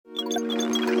Dearly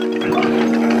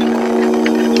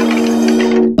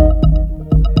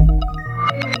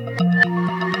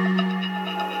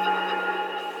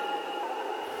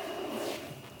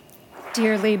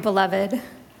beloved,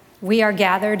 we are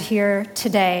gathered here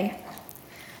today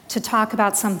to talk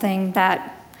about something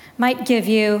that might give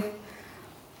you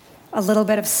a little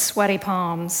bit of sweaty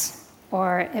palms,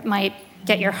 or it might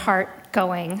get your heart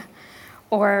going,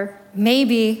 or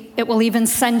maybe it will even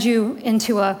send you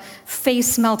into a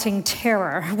face-melting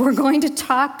terror. We're going to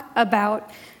talk about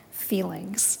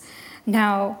feelings.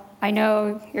 Now, I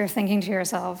know you're thinking to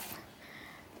yourself,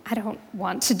 I don't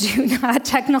want to do that.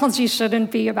 Technology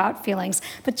shouldn't be about feelings.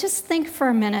 But just think for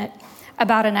a minute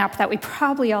about an app that we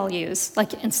probably all use, like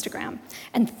Instagram,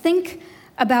 and think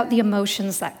about the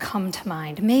emotions that come to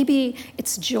mind. Maybe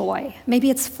it's joy, maybe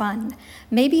it's fun,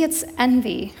 maybe it's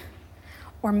envy,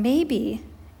 or maybe,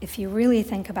 if you really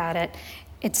think about it,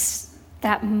 it's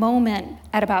that moment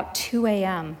at about 2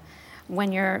 a.m.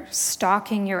 when you're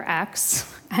stalking your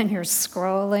ex and you're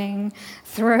scrolling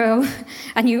through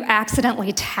and you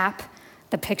accidentally tap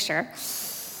the picture.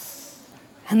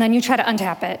 And then you try to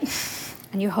untap it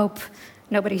and you hope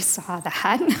nobody saw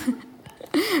that.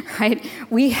 Right?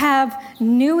 We have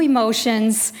new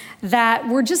emotions that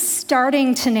we're just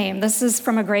starting to name. This is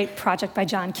from a great project by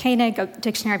John Koenig, a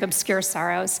Dictionary of Obscure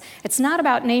Sorrows. It's not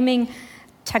about naming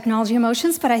technology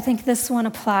emotions, but I think this one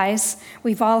applies.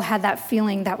 We've all had that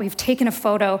feeling that we've taken a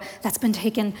photo that's been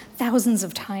taken thousands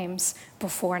of times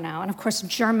before now. And of course,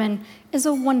 German is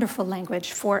a wonderful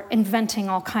language for inventing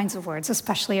all kinds of words,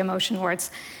 especially emotion words.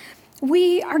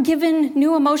 We are given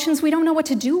new emotions we don't know what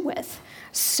to do with.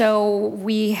 So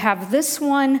we have this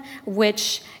one,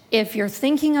 which if you're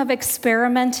thinking of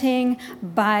experimenting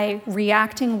by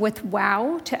reacting with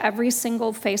wow to every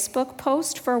single Facebook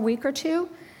post for a week or two,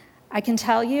 I can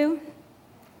tell you,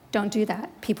 don't do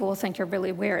that. People will think you're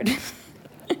really weird.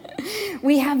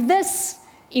 We have this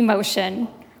emotion,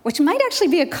 which might actually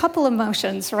be a couple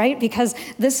emotions, right? Because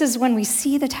this is when we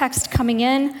see the text coming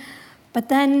in, but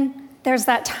then there's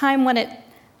that time when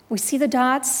we see the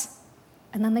dots,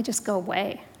 and then they just go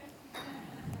away.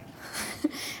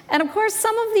 And of course,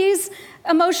 some of these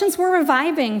emotions were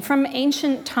reviving from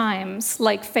ancient times,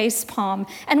 like facepalm.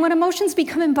 And when emotions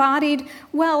become embodied,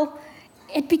 well,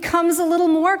 it becomes a little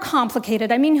more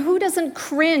complicated. I mean, who doesn't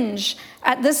cringe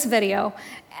at this video?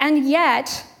 And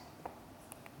yet,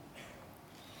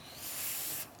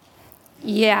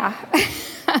 yeah,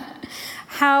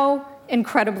 how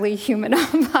incredibly human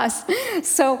of us.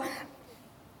 So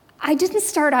I didn't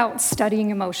start out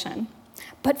studying emotion,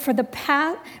 but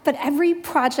every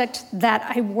project that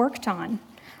I worked on,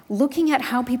 looking at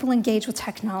how people engage with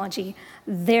technology,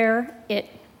 there it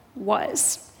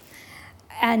was.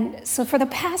 And so for the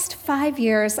past 5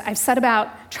 years, I've set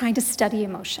about trying to study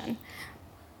emotion,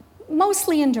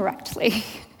 mostly indirectly.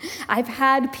 I've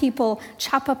had people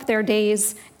chop up their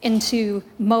days into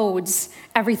modes,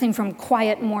 everything from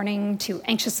quiet morning to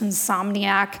anxious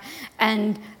insomniac,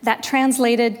 and that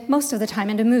translated most of the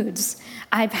time into moods.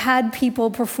 I've had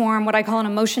people perform what I call an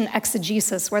emotion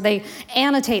exegesis, where they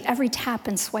annotate every tap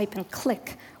and swipe and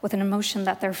click with an emotion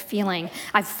that they're feeling.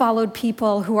 I've followed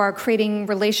people who are creating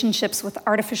relationships with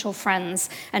artificial friends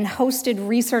and hosted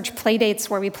research playdates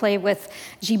where we play with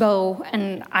Jibo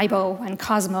and Ibo and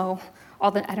Cosmo.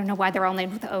 I don't know why they're all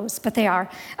named with O's, but they are.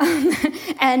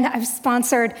 And I've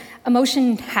sponsored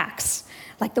emotion hacks,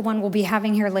 like the one we'll be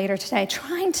having here later today,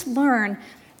 trying to learn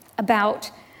about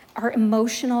our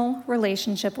emotional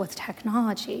relationship with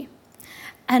technology.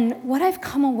 And what I've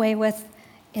come away with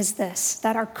is this,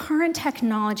 that our current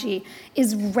technology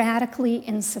is radically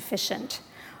insufficient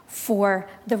for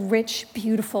the rich,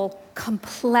 beautiful,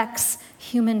 complex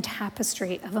human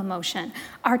tapestry of emotion.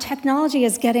 Our technology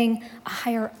is getting a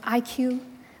higher IQ,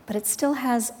 but it still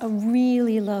has a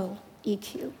really low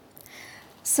EQ.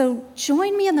 So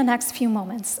join me in the next few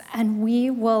moments, and we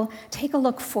will take a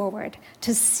look forward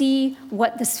to see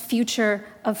what this future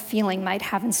of feeling might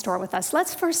have in store with us.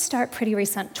 Let's first start pretty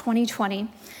recent, 2020.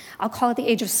 I'll call it the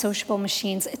age of sociable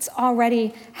machines. It's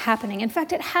already happening. In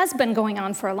fact, it has been going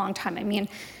on for a long time. I mean,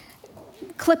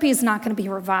 Clippy is not going to be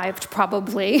revived,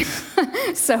 probably,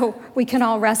 so we can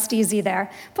all rest easy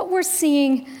there. But we're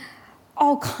seeing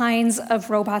all kinds of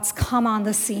robots come on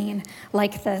the scene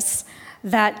like this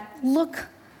that look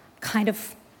kind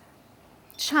of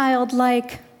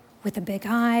childlike, with a big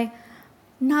eye,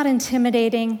 not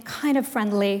intimidating, kind of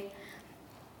friendly.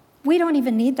 We don't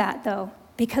even need that, though,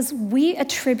 because we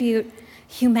attribute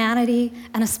humanity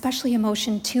and especially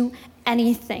emotion to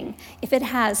anything. If it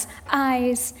has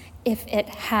eyes, if it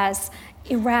has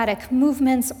erratic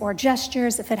movements or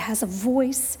gestures, if it has a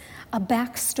voice, a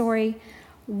backstory,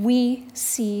 we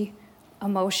see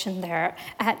emotion there.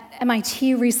 At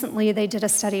MIT recently, they did a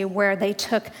study where they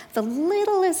took the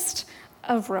littlest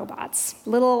of robots,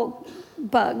 little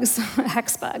bugs,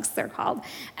 hex bugs they're called,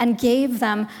 and gave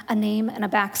them a name and a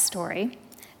backstory.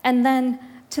 And then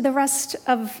to the rest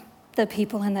of the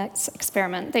people in this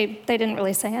experiment, they didn't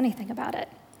really say anything about it.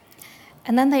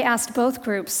 And then they asked both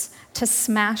groups to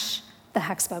smash the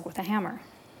hex bug with a hammer.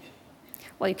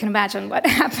 Well, you can imagine what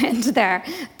happened there.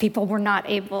 People were not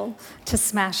able to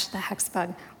smash the hex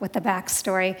bug with the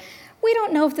backstory. We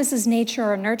don't know if this is nature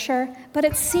or nurture, but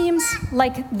it seems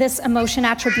like this emotion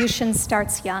attribution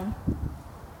starts young.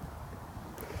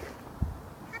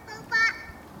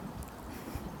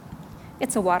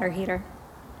 It's a water heater.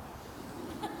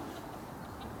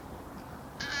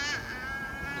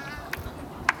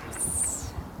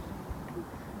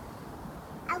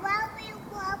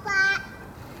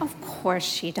 Of course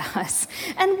she does.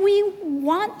 And we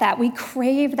want that. We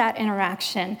crave that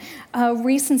interaction. A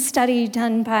recent study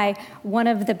done by one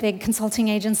of the big consulting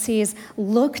agencies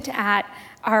looked at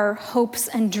our hopes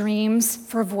and dreams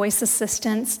for voice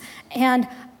assistants, and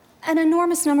an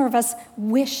enormous number of us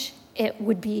wish it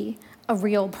would be a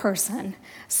real person.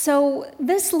 So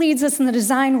this leads us in the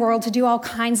design world to do all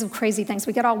kinds of crazy things.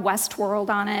 We get all Westworld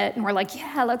on it, and we're like,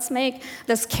 yeah, let's make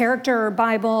this character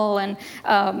Bible and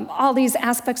all these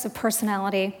aspects of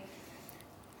personality.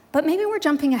 But maybe we're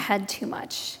jumping ahead too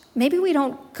much. Maybe we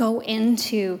don't go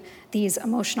into these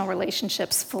emotional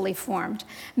relationships fully formed.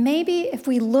 Maybe if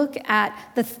we look at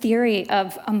the theory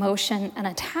of emotion and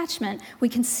attachment, we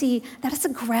can see that it's a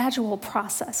gradual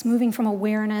process, moving from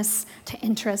awareness to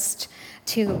interest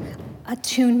to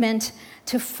attunement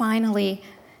to finally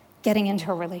getting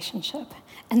into a relationship.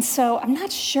 And so I'm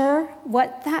not sure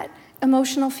what that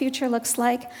emotional future looks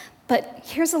like, but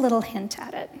here's a little hint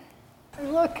at it. Hey,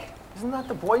 look. Isn't that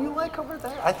the boy you like over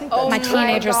there? I think that's my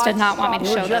teenagers did not want me to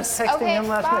show this. You were just texting him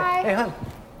last night. Hey, hon.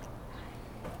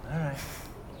 All right.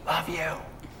 Love you.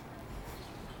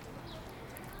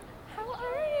 How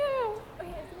are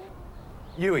you?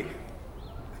 Yui.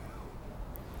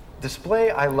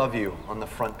 Display I love you on the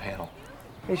front panel.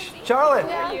 Hey, Charlotte.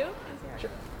 How are you?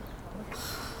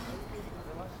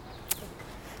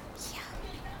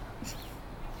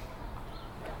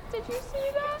 Did you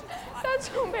see that?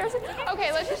 That's so embarrassing.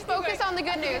 Okay, let's just focus on the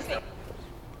good news.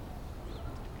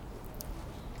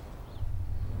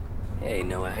 Hey,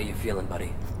 Noah, how you feeling,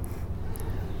 buddy?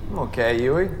 I'm okay,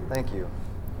 Yui. Thank you.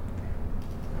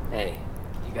 Hey,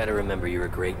 you gotta remember you're a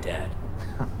great dad.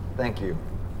 Thank you.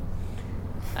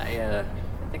 I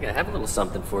think I have a little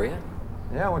something for you.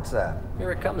 Yeah, what's that?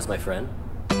 Here it comes, my friend.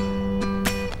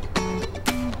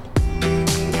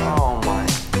 Oh my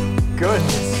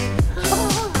goodness.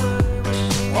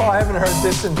 Oh, I haven't heard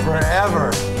this in forever.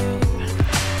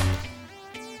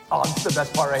 Oh, this is the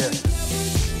best part right here.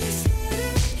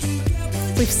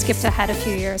 We've skipped ahead a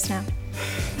few years now.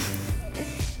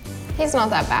 He's not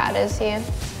that bad, is he?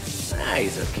 Ah,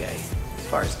 he's okay, as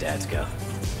far as dads go.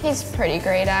 He's pretty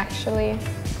great, actually.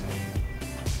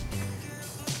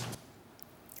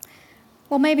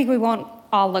 Well, maybe we won't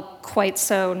all look quite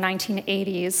so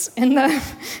 1980s in the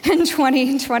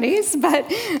 2020s, but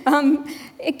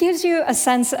it gives you a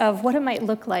sense of what it might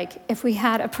look like if we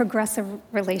had a progressive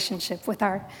relationship with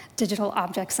our digital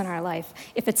objects in our life.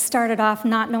 If it started off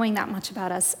not knowing that much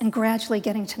about us and gradually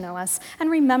getting to know us and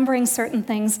remembering certain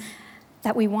things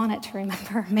that we want it to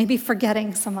remember, maybe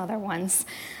forgetting some other ones.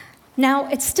 Now,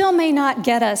 it still may not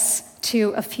get us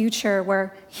to a future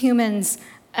where humans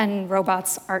and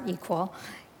robots are equal.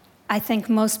 I think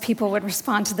most people would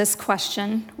respond to this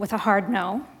question with a hard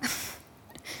no,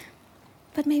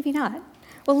 but maybe not.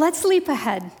 Well, let's leap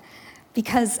ahead,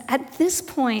 because at this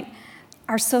point,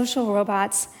 our social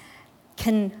robots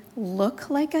can look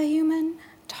like a human,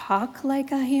 talk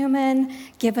like a human,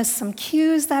 give us some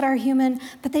cues that are human,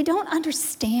 but they don't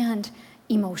understand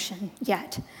emotion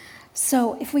yet.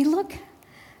 So if we look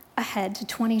ahead to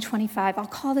 2025, I'll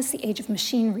call this the age of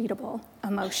machine-readable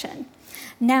emotion.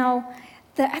 Now,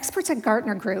 the experts at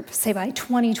Gartner Group say by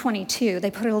 2022, they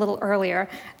put it a little earlier,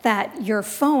 that your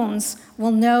phones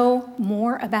will know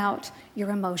more about your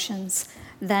emotions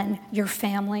than your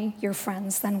family, your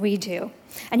friends, than we do.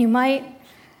 And you might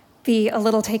be a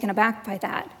little taken aback by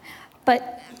that,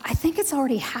 but I think it's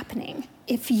already happening.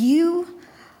 If you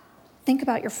think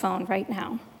about your phone right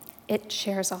now, it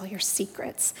shares all your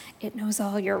secrets. It knows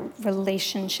all your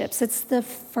relationships. It's the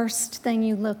first thing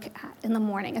you look at in the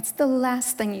morning. It's the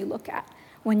last thing you look at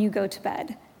when you go to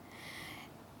bed.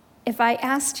 If I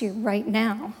asked you right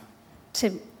now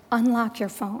to unlock your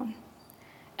phone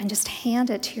and just hand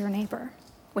it to your neighbor,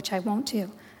 which I won't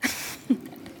do,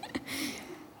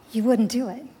 you wouldn't do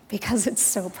it because it's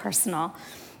so personal.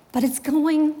 But it's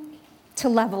going to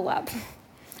level up.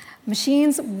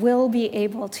 Machines will be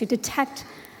able to detect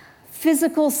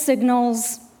physical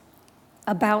signals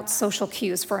about social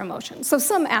cues for emotion. So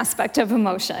some aspect of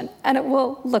emotion, and it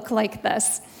will look like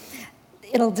this.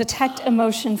 It'll detect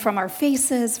emotion from our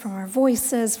faces, from our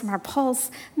voices, from our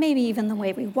pulse, maybe even the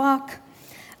way we walk,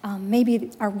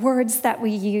 maybe our words that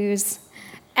we use.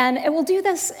 And it will do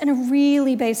this in a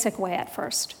really basic way at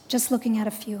first, just looking at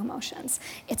a few emotions.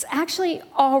 It's actually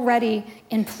already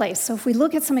in place. So if we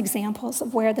look at some examples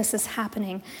of where this is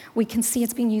happening, we can see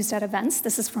it's being used at events.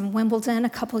 This is from Wimbledon a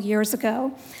couple years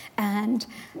ago. And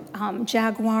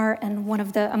Jaguar and one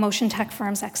of the emotion tech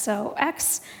firms,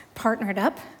 XOX, partnered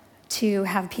up to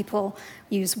have people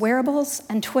use wearables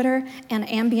and Twitter and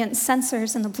ambient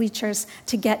sensors in the bleachers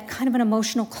to get kind of an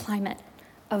emotional climate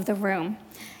of the room.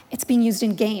 It's being used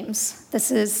in games.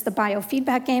 This is the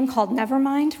biofeedback game called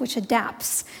Nevermind, which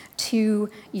adapts to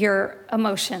your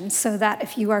emotions so that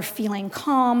if you are feeling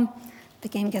calm, the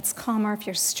game gets calmer. If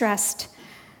you're stressed,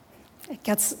 it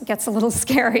gets a little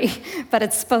scary, but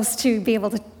it's supposed to be able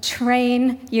to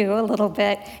train you a little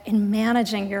bit in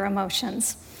managing your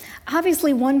emotions.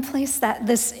 Obviously, one place that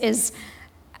this is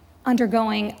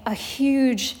undergoing a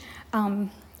huge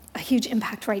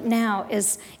impact right now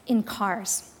is in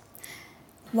cars.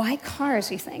 Why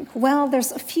cars, you think? Well,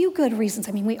 there's a few good reasons.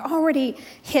 I mean, we already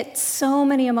hit so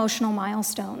many emotional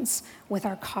milestones with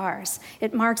our cars.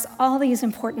 It marks all these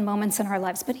important moments in our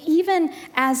lives. But even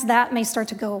as that may start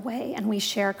to go away and we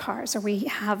share cars or we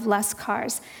have less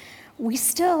cars, we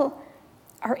still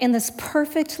are in this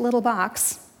perfect little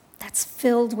box that's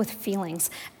filled with feelings.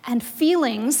 And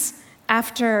feelings,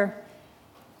 after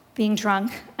being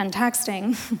drunk and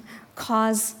texting,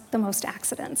 cause the most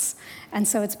accidents. And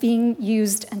so it's being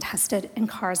used and tested in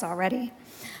cars already.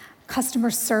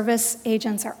 Customer service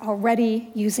agents are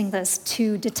already using this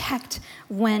to detect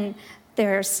when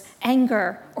there's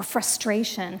anger or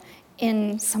frustration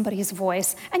in somebody's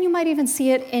voice. And you might even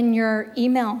see it in your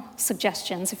email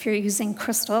suggestions. If you're using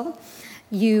Crystal,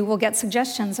 you will get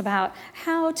suggestions about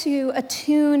how to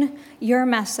attune your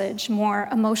message more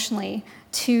emotionally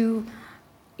to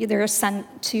either send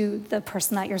to the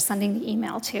person that you're sending the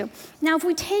email to. Now, if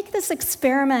we take this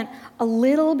experiment a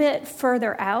little bit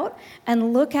further out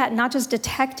and look at not just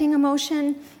detecting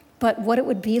emotion, but what it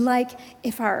would be like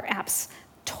if our apps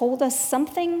told us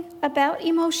something about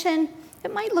emotion,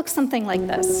 it might look something like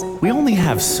this. We only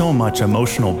have so much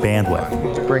emotional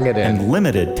bandwidth. Bring it in. And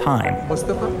limited time.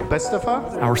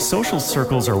 Mustafa? Our social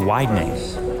circles are widening.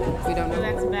 We don't know.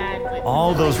 That's bad.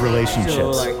 All those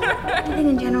relationships Anything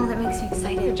in general that makes you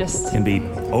excited. Just can be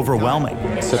overwhelming.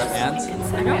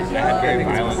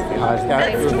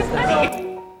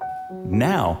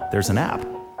 Now there's an app.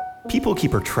 People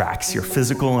Keeper tracks your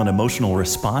physical and emotional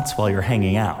response while you're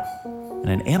hanging out. And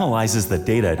it analyzes the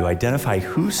data to identify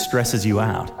who stresses you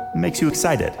out, makes you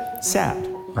excited, sad,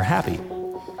 or happy.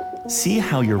 See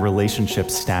how your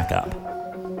relationships stack up.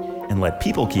 And let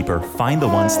People Keeper find the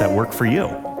ones that work for you.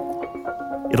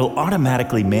 It'll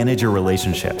automatically manage your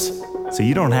relationships, so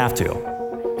you don't have to.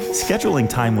 Scheduling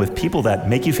time with people that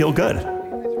make you feel good.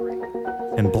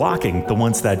 And blocking the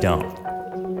ones that don't.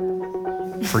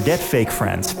 Forget fake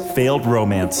friends, failed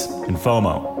romance, and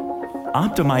FOMO.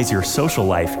 Optimize your social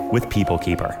life with People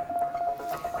Keeper.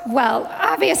 Well,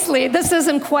 obviously, this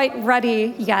isn't quite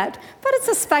ready yet, but it's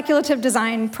a speculative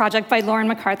design project by Lauren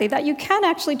McCarthy that you can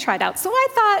actually try it out. So I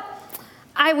thought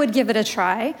I would give it a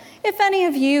try. If any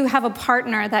of you have a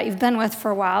partner that you've been with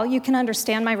for a while, you can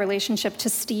understand my relationship to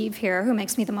Steve here, who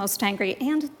makes me the most angry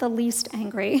and the least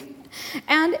angry.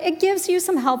 And it gives you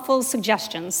some helpful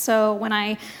suggestions. So when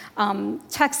I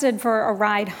texted for a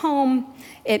ride home,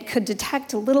 it could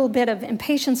detect a little bit of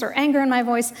impatience or anger in my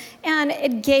voice, and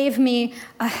it gave me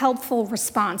a helpful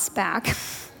response back.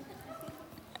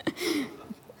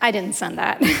 I didn't send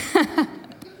that.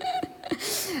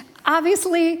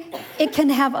 Obviously, it can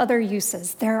have other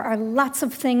uses. There are lots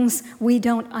of things we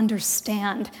don't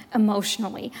understand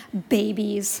emotionally.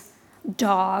 Babies,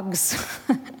 dogs,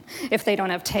 if they don't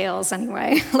have tails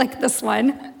anyway, like this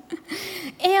one.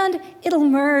 And it'll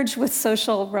merge with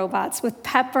social robots. With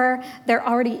Pepper, there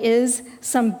already is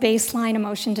some baseline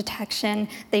emotion detection.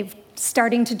 They've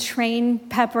starting to train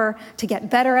Pepper to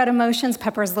get better at emotions.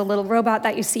 Pepper is the little robot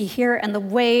that you see here, and the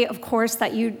way, of course,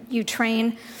 that you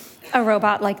train a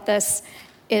robot like this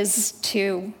is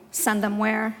to send them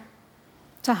where?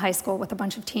 To high school with a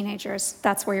bunch of teenagers.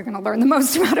 That's where you're going to learn the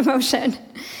most about emotion.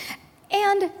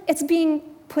 And it's being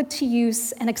put to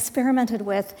use and experimented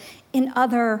with in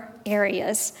other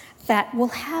areas that will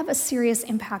have a serious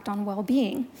impact on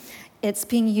well-being. It's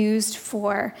being used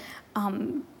for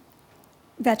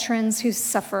veterans who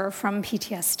suffer from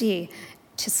PTSD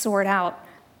to sort out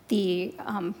the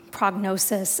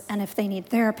prognosis and if they need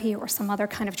therapy or some other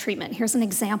kind of treatment. Here's an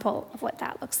example of what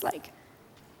that looks like.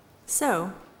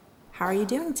 So, how are you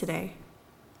doing today?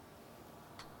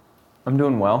 I'm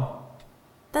doing well.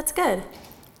 That's good.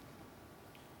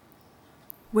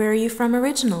 Where are you from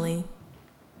originally?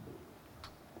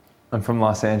 I'm from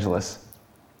Los Angeles.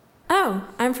 Oh,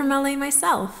 I'm from LA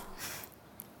myself.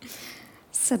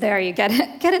 So there you get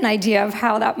an idea of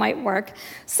how that might work.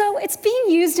 So it's being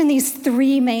used in these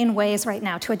three main ways right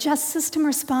now: to adjust system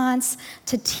response,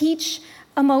 to teach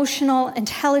emotional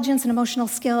intelligence and emotional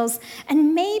skills,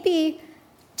 and maybe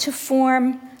to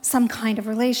form some kind of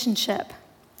relationship.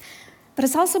 But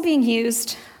it's also being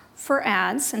used for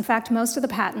ads. In fact, most of the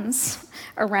patents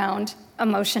around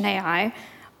emotion AI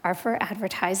are for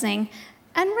advertising.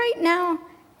 And right now,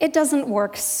 it doesn't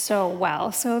work so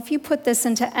well. So if you put this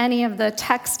into any of the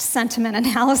text sentiment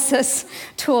analysis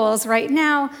tools right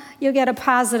now, you'll get a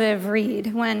positive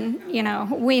read when,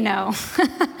 we know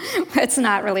it's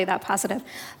not really that positive.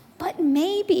 But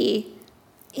maybe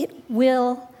it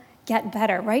will get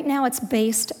better. Right now, it's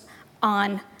based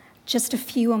on just a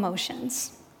few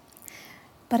emotions.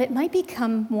 But it might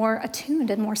become more attuned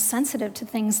and more sensitive to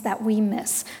things that we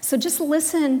miss. So just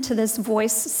listen to this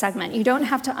voice segment. You don't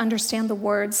have to understand the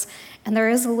words, and there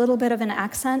is a little bit of an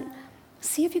accent.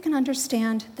 See if you can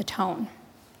understand the tone.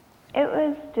 It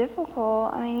was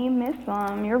difficult. I mean, you miss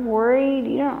them. You're worried.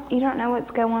 You don't know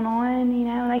what's going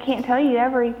on. They can't tell you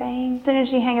everything. As soon as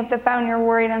you hang up the phone, you're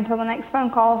worried until the next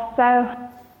phone call. So,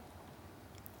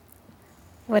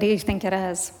 what do you think it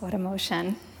is? What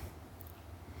emotion?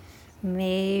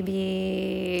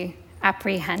 Maybe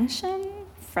apprehension,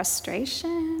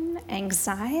 frustration,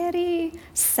 anxiety,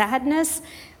 sadness.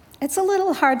 It's a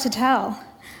little hard to tell.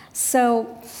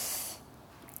 So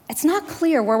it's not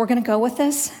clear where we're going to go with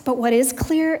this, but what is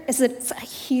clear is that it's a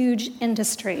huge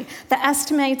industry. The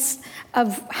estimates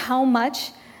of how much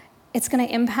it's going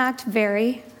to impact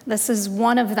vary. This is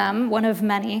one of them, one of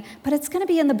many, but it's going to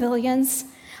be in the billions.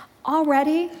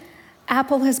 Already,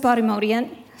 Apple has bought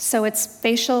Emotion. So its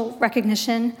facial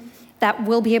recognition that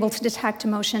will be able to detect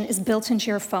emotion is built into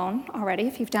your phone already.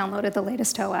 If you've downloaded the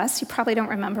latest OS, you probably don't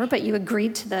remember, but you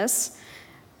agreed to this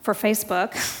for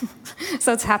Facebook.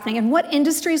 So it's happening. And what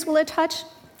industries will it touch?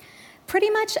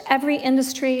 Pretty much every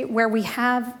industry where we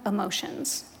have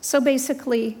emotions. So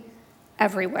basically,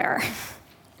 everywhere.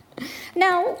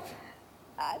 Now,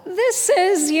 this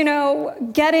is,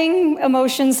 getting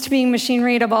emotions to being machine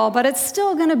readable, but it's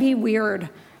still going to be weird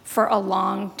for a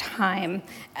long time.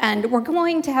 And we're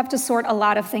going to have to sort a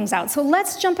lot of things out. So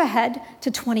let's jump ahead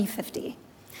to 2050.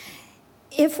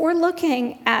 If we're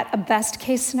looking at a best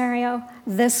case scenario,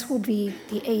 this will be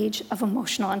the age of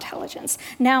emotional intelligence.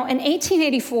 Now, in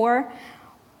 1884,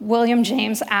 William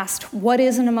James asked, what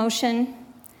is an emotion?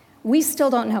 We still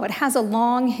don't know. It has a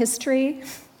long history.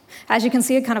 As you can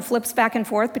see, it kind of flips back and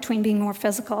forth between being more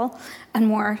physical and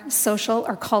more social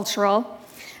or cultural.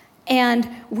 And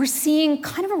we're seeing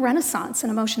kind of a renaissance in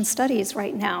emotion studies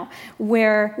right now,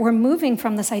 where we're moving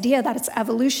from this idea that it's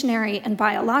evolutionary and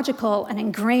biological and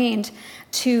ingrained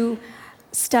to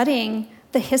studying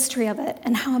the history of it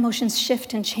and how emotions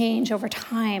shift and change over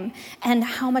time, and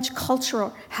how much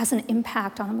culture has an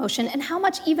impact on emotion, and how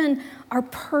much even our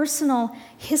personal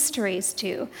histories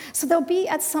do. So there'll be,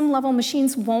 at some level,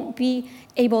 machines won't be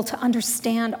able to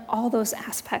understand all those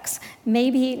aspects.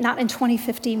 Maybe not in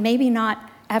 2050, maybe not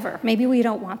ever. Maybe we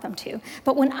don't want them to.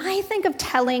 But when I think of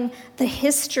telling the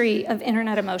history of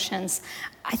internet emotions,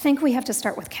 I think we have to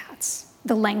start with cats,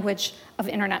 the language of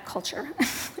internet culture.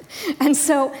 And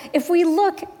so if we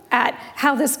look at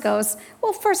how this goes,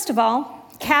 well, first of all,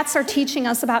 cats are teaching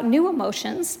us about new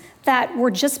emotions that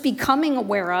we're just becoming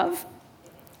aware of.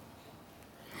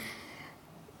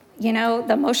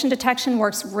 The motion detection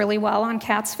works really well on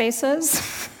cats'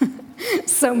 faces.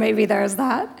 So maybe there's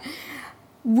that.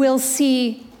 We'll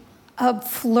see a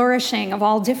flourishing of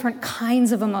all different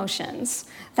kinds of emotions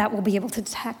that we'll be able to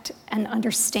detect and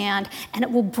understand, and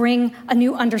it will bring a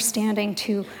new understanding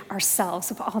to ourselves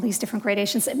of all these different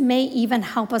gradations. It may even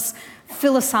help us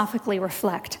philosophically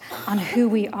reflect on who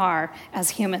we are as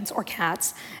humans or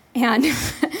cats, and,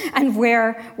 and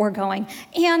where we're going.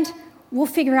 And we'll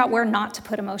figure out where not to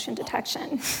put emotion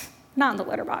detection, not in the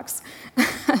litter box.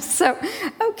 So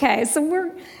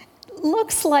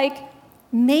looks like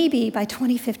maybe by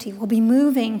 2050, we'll be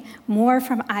moving more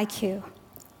from IQ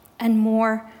and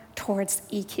more towards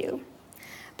EQ.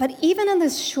 But even in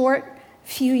this short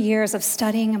few years of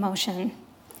studying emotion,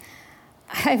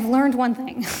 I've learned one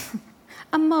thing.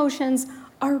 Emotions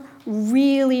are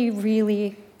really,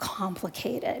 really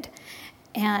complicated.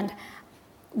 And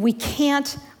we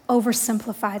can't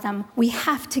oversimplify them. We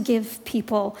have to give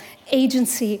people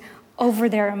agency over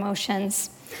their emotions.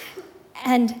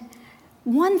 And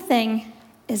one thing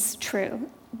is true.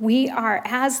 We are,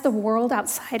 as the world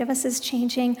outside of us is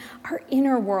changing, our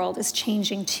inner world is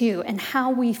changing too, and how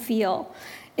we feel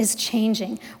is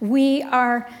changing. We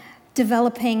are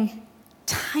developing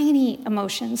tiny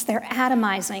emotions. They're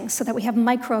atomizing so that we have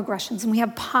microaggressions and we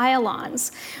have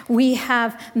pile-ons. We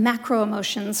have macro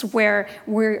emotions where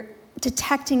we're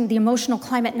detecting the emotional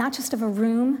climate, not just of a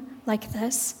room like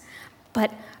this,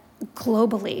 but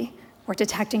globally. We're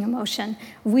detecting emotion.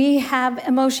 We have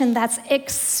emotion that's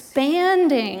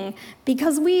expanding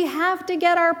because we have to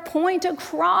get our point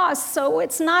across. So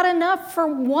it's not enough for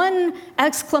one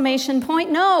exclamation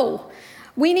point. No,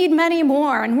 we need many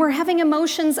more. And we're having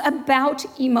emotions about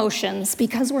emotions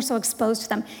because we're so exposed to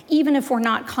them, even if we're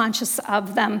not conscious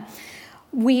of them.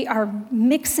 We are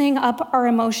mixing up our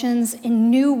emotions in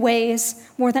new ways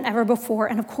more than ever before.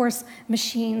 And of course,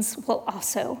 machines will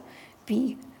also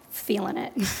be feeling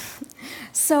it.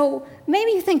 So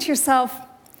maybe you think to yourself,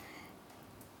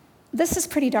 this is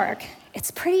pretty dark. It's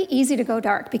pretty easy to go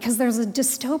dark because there's a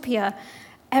dystopia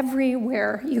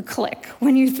everywhere you click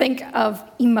when you think of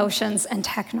emotions and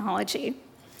technology.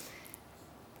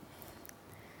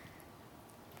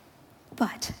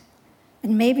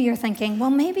 And maybe you're thinking,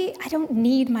 well, maybe I don't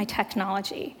need my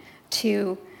technology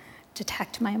to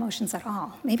detect my emotions at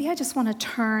all. Maybe I just want to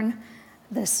turn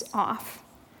this off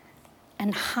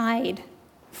and hide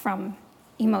from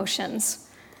emotions,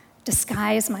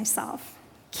 disguise myself,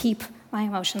 keep my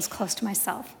emotions close to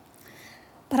myself.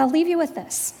 But I'll leave you with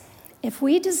this. If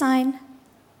we design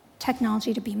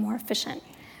technology to be more efficient,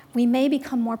 we may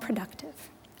become more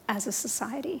productive as a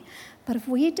society. But if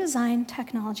we design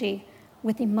technology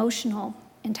with emotional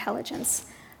intelligence,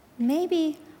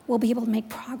 maybe we'll be able to make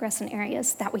progress in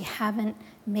areas that we haven't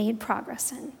made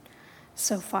progress in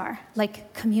so far,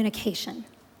 like communication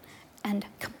and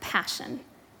compassion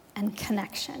and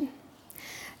connection.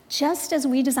 Just as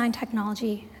we design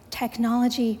technology,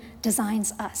 technology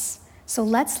designs us. So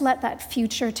let's let that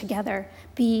future together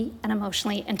be an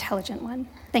emotionally intelligent one.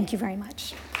 Thank you very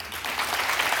much.